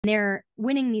They're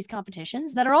winning these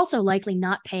competitions that are also likely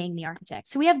not paying the architect.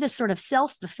 So we have this sort of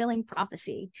self-fulfilling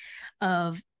prophecy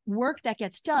of work that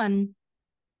gets done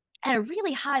at a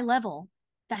really high level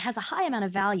that has a high amount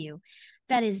of value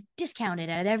that is discounted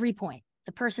at every point.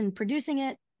 The person producing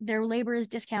it, their labor is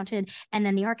discounted, and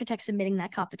then the architect submitting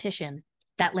that competition,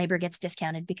 that labor gets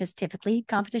discounted because typically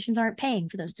competitions aren't paying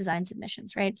for those design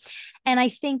submissions, right? And I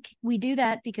think we do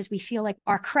that because we feel like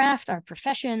our craft, our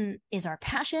profession is our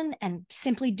passion, and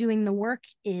simply doing the work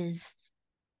is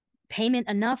payment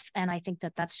enough. And I think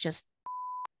that that's just,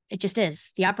 it just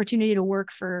is. The opportunity to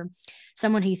work for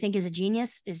someone who you think is a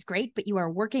genius is great, but you are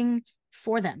working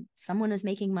for them. Someone is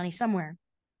making money somewhere.